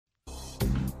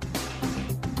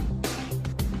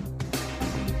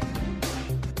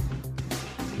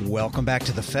Welcome back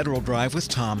to the Federal Drive with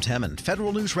Tom Temin,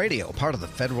 Federal News Radio, part of the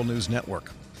Federal News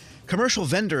Network. Commercial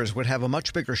vendors would have a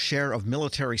much bigger share of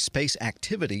military space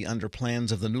activity under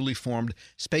plans of the newly formed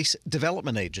Space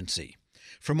Development Agency.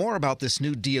 For more about this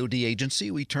new DoD agency,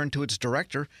 we turn to its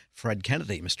director, Fred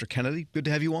Kennedy. Mr. Kennedy, good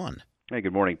to have you on. Hey,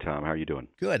 good morning, Tom. How are you doing?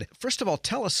 Good. First of all,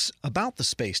 tell us about the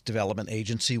Space Development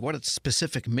Agency, what its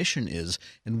specific mission is,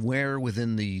 and where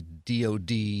within the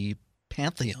DoD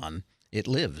pantheon it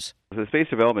lives. The Space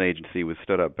Development Agency was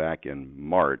stood up back in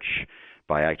March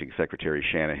by Acting Secretary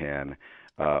Shanahan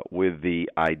with the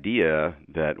idea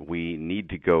that we need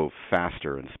to go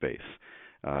faster in space.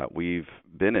 We've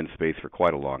been in space for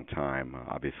quite a long time.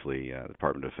 Obviously, the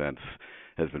Department of Defense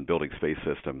has been building space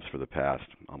systems for the past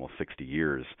almost 60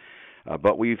 years.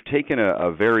 But we've taken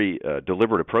a very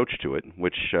deliberate approach to it,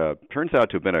 which turns out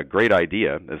to have been a great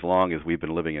idea as long as we've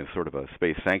been living in sort of a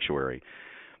space sanctuary.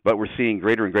 But we're seeing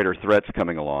greater and greater threats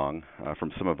coming along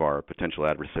from some of our potential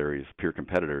adversaries, peer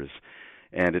competitors,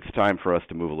 and it's time for us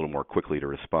to move a little more quickly to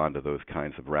respond to those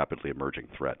kinds of rapidly emerging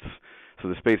threats. So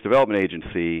the Space Development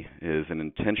Agency is an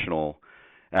intentional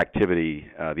activity.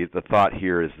 The thought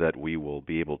here is that we will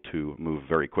be able to move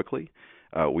very quickly.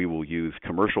 We will use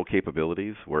commercial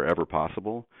capabilities wherever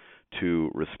possible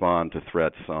to respond to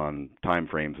threats on time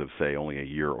frames of, say, only a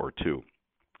year or two.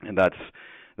 And that's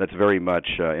very much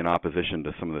in opposition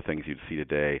to some of the things you'd see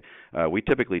today. We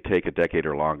typically take a decade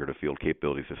or longer to field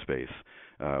capabilities of space.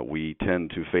 We tend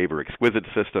to favor exquisite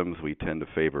systems. We tend to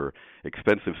favor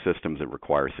expensive systems that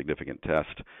require significant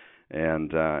test. And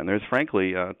there's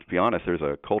frankly, to be honest, there's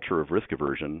a culture of risk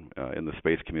aversion in the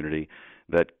space community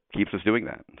that keeps us doing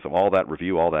that. So all that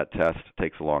review, all that test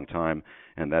takes a long time,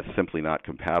 and that's simply not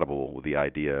compatible with the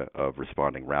idea of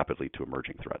responding rapidly to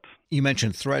emerging threats. You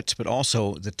mentioned threats, but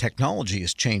also the technology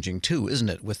is changing too, isn't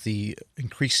it? With the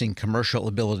increasing commercial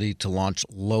ability to launch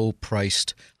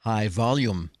low-priced,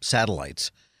 high-volume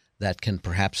satellites that can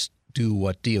perhaps do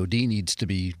what DoD needs to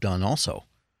be done also.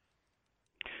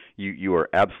 You are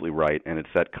absolutely right, and it's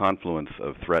that confluence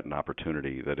of threat and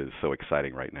opportunity that is so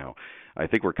exciting right now. I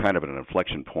think we're kind of at an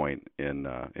inflection point in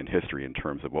history in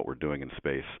terms of what we're doing in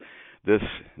space. This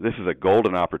is a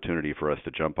golden opportunity for us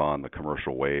to jump on the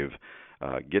commercial wave,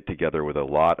 get together with a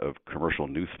lot of commercial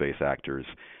new space actors,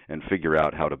 and figure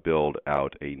out how to build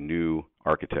out a new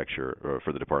architecture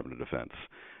for the Department of Defense.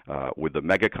 With the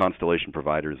mega constellation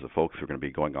providers, the folks who are going to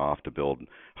be going off to build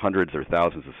hundreds or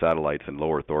thousands of satellites in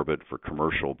low Earth orbit for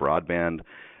commercial broadband,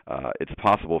 it's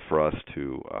possible for us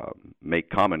to make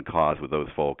common cause with those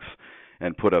folks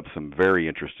and put up some very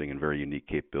interesting and very unique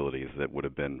capabilities that would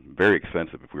have been very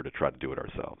expensive if we were to try to do it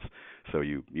ourselves. So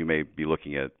you may be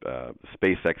looking at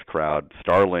SpaceX Crowd,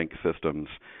 Starlink systems,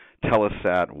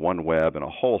 Telesat, OneWeb, and a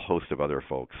whole host of other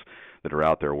folks that are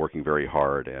out there working very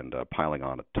hard and piling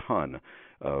on a ton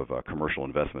of commercial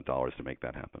investment dollars to make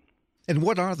that happen. And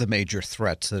what are the major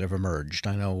threats that have emerged?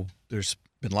 I know there's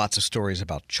been lots of stories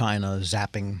about China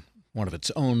zapping one of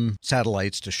its own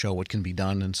satellites to show what can be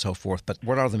done and so forth, but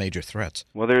what are the major threats?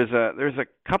 Well, there's a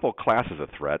couple classes of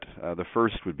threat. The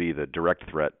first would be the direct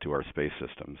threat to our space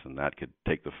systems, and that could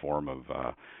take the form of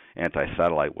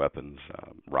anti-satellite weapons,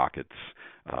 rockets,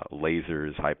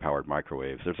 lasers, high-powered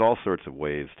microwaves. There's all sorts of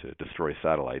ways to destroy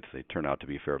satellites. They turn out to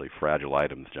be fairly fragile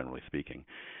items, generally speaking.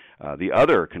 The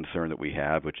other concern that we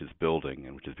have, which is building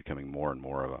and which is becoming more and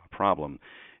more of a problem,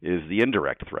 is the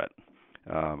indirect threat.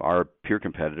 Our peer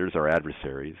competitors, our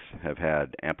adversaries, have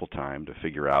had ample time to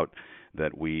figure out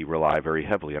that we rely very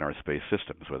heavily on our space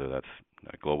systems, whether that's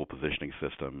a global positioning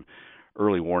system,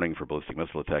 early warning for ballistic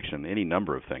missile detection, any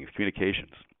number of things,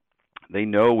 communications. They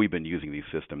know we've been using these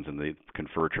systems, and they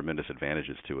confer tremendous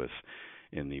advantages to us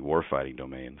in the warfighting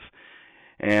domains.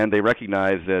 And they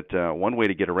recognize that one way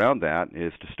to get around that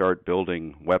is to start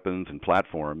building weapons and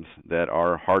platforms that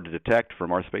are hard to detect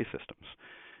from our space systems.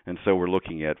 And so we're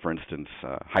looking at, for instance,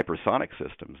 hypersonic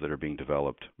systems that are being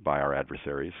developed by our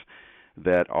adversaries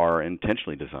that are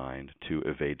intentionally designed to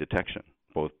evade detection,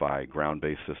 both by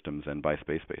ground-based systems and by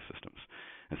space-based systems.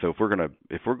 And so if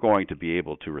we're going to be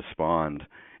able to respond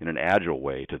in an agile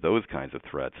way to those kinds of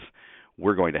threats,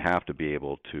 we're going to have to be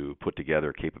able to put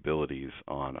together capabilities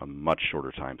on a much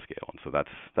shorter time scale. And so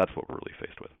that's what we're really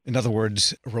faced with. In other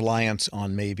words, reliance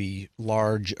on maybe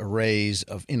large arrays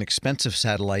of inexpensive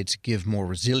satellites give more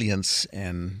resilience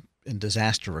and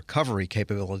disaster recovery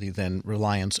capability than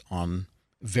reliance on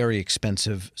very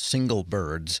expensive single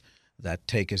birds that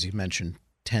take, as you mentioned,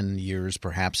 10 years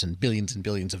perhaps and billions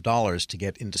of dollars to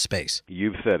get into space.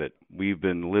 You've said it. We've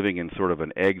been living in sort of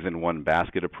an eggs in one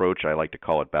basket approach. I like to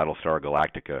call it Battlestar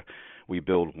Galactica. We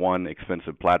build one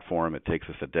expensive platform. It takes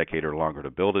us a decade or longer to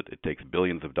build it. It takes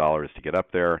billions of dollars to get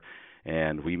up there.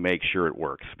 and we make sure it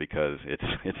works because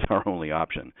it's our only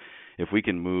option. If we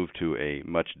can move to a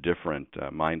much different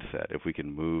mindset, if we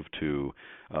can move to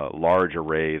large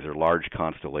arrays or large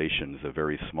constellations of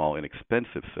very small,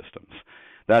 inexpensive systems,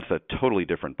 that's a totally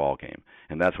different ballgame,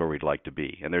 and that's where we'd like to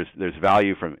be. And there's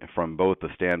value from both the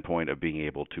standpoint of being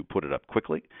able to put it up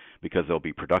quickly, because there'll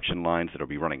be production lines that'll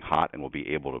be running hot, and we'll be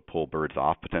able to pull birds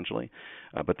off potentially.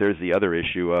 But there's the other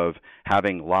issue of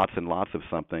having lots and lots of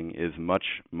something is much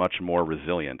more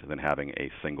resilient than having a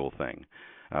single thing.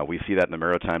 We see that in the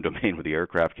maritime domain with the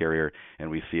aircraft carrier, and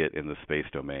we see it in the space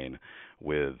domain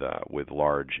with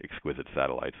large, exquisite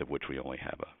satellites, of which we only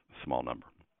have a small number.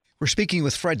 We're speaking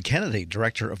with Fred Kennedy,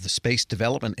 director of the Space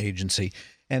Development Agency.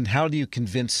 And how do you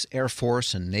convince Air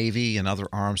Force and Navy and other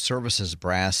armed services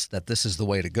brass that this is the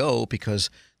way to go,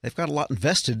 because they've got a lot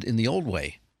invested in the old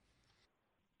way?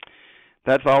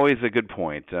 That's always a good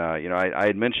point. I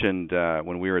had mentioned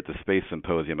when we were at the Space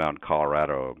Symposium out in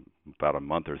Colorado about a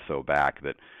month or so back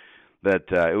that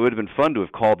it would have been fun to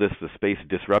have called this the Space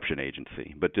Disruption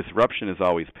Agency, but disruption is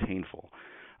always painful.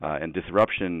 And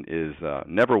disruption is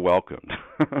never welcomed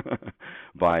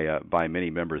by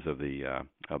many members of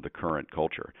the current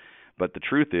culture. But the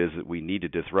truth is that we need to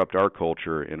disrupt our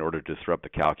culture in order to disrupt the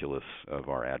calculus of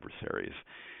our adversaries.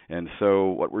 And so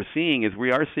what we're seeing is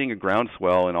we are seeing a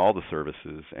groundswell in all the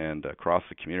services and across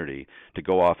the community to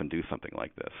go off and do something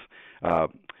like this.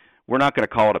 We're not going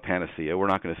to call it a panacea. We're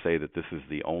not going to say that this is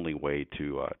the only way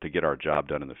to get our job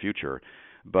done in the future.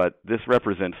 But this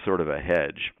represents sort of a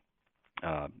hedge.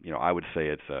 I would say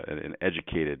it's an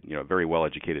educated, very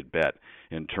well-educated bet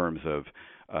in terms of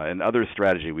another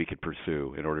strategy we could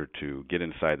pursue in order to get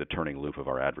inside the turning loop of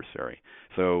our adversary.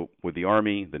 So with the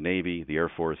Army, the Navy, the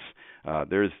Air Force,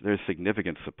 there's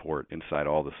significant support inside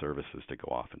all the services to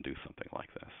go off and do something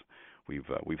like this.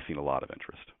 We've seen a lot of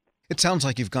interest. It sounds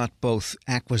like you've got both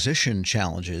acquisition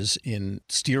challenges in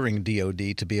steering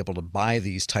DoD to be able to buy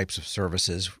these types of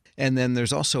services, and then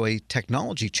there's also a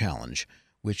technology challenge,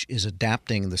 which is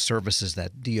adapting the services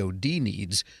that DoD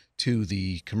needs to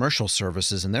the commercial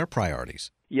services and their priorities.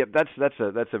 Yeah,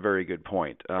 that's a very good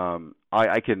point.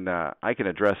 I can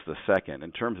address the second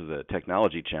in terms of the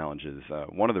technology challenges.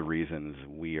 One of the reasons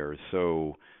we are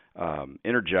so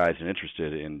energized and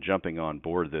interested in jumping on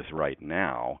board this right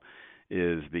now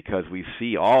is because we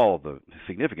see all the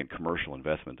significant commercial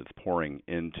investment that's pouring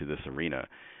into this arena.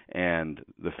 And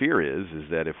the fear is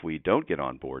that if we don't get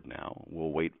on board now,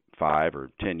 we'll wait 5 or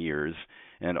 10 years,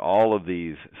 and all of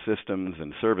these systems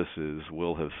and services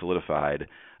will have solidified.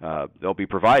 They'll be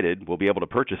provided. We'll be able to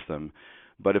purchase them.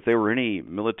 But if there were any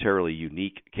militarily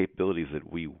unique capabilities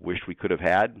that we wish we could have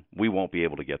had, we won't be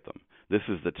able to get them. This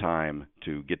is the time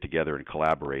to get together and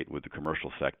collaborate with the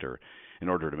commercial sector in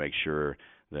order to make sure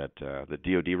that the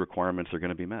DoD requirements are going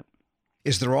to be met.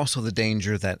 Is there also the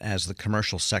danger that as the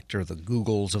commercial sector, the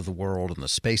Googles of the world and the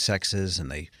SpaceXs, and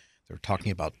they're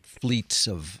talking about fleets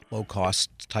of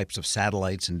low-cost types of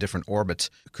satellites in different orbits,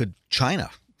 could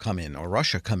China come in or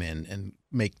Russia come in and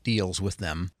make deals with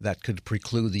them that could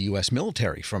preclude the U.S.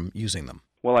 military from using them?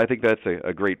 Well, I think that's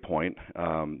a great point.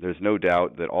 There's no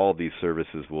doubt that all of these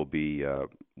services will be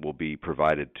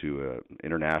provided to an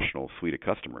international suite of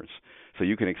customers. So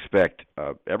you can expect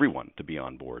everyone to be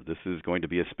on board. This is going to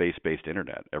be a space-based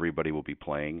internet. Everybody will be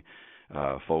playing,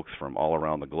 folks from all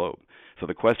around the globe. So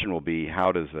the question will be,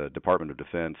 how does the Department of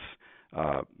Defense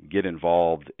get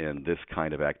involved in this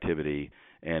kind of activity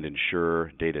and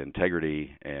ensure data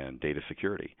integrity and data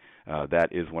security? That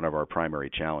is one of our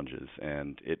primary challenges,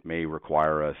 and it may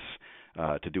require us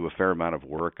to do a fair amount of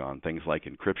work on things like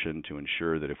encryption to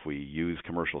ensure that if we use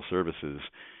commercial services,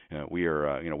 we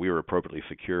are appropriately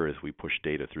secure as we push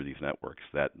data through these networks.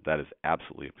 That is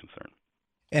absolutely a concern.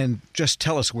 And just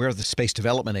tell us where the Space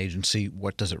Development Agency,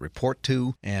 what does it report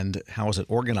to, and how is it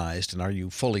organized, and are you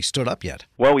fully stood up yet?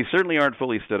 Well, we certainly aren't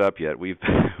fully stood up yet. We've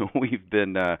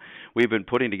been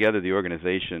putting together the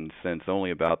organization since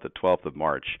only about the 12th of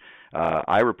March.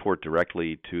 I report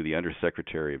directly to the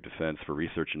Undersecretary of Defense for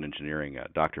Research and Engineering,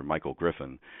 Dr. Michael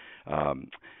Griffin.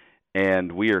 And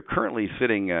we are currently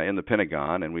sitting in the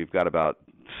Pentagon, and we've got about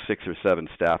 6 or 7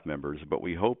 staff members, but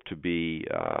we hope to be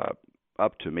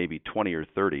up to maybe 20 or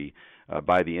 30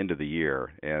 by the end of the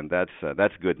year, and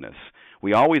that's goodness.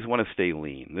 We always want to stay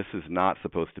lean. This is not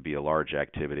supposed to be a large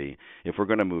activity. If we're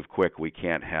going to move quick, we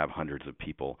can't have hundreds of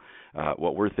people.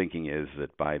 What we're thinking is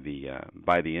that by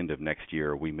the end of next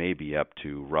year, we may be up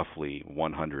to roughly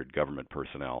 100 government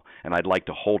personnel, and I'd like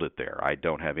to hold it there. I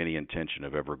don't have any intention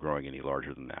of ever growing any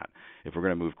larger than that. If we're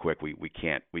going to move quick, we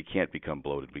can't become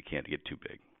bloated. We can't get too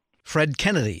big. Fred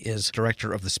Kennedy is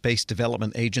director of the Space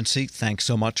Development Agency. Thanks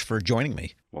so much for joining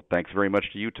me. Well, thanks very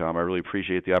much to you, Tom. I really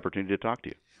appreciate the opportunity to talk to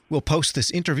you. We'll post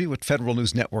this interview at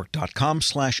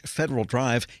federalnewsnetwork.com/Federal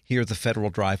Drive. Hear the Federal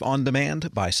Drive on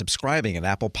demand by subscribing at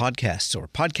Apple Podcasts or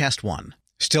Podcast One.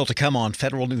 Still to come on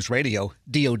Federal News Radio,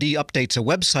 DoD updates a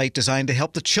website designed to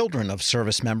help the children of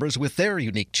service members with their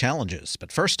unique challenges.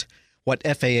 But first, what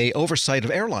FAA oversight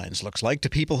of airlines looks like to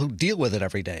people who deal with it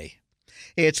every day.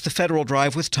 It's the Federal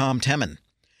Drive with Tom Temin.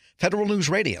 Federal News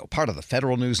Radio, part of the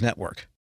Federal News Network.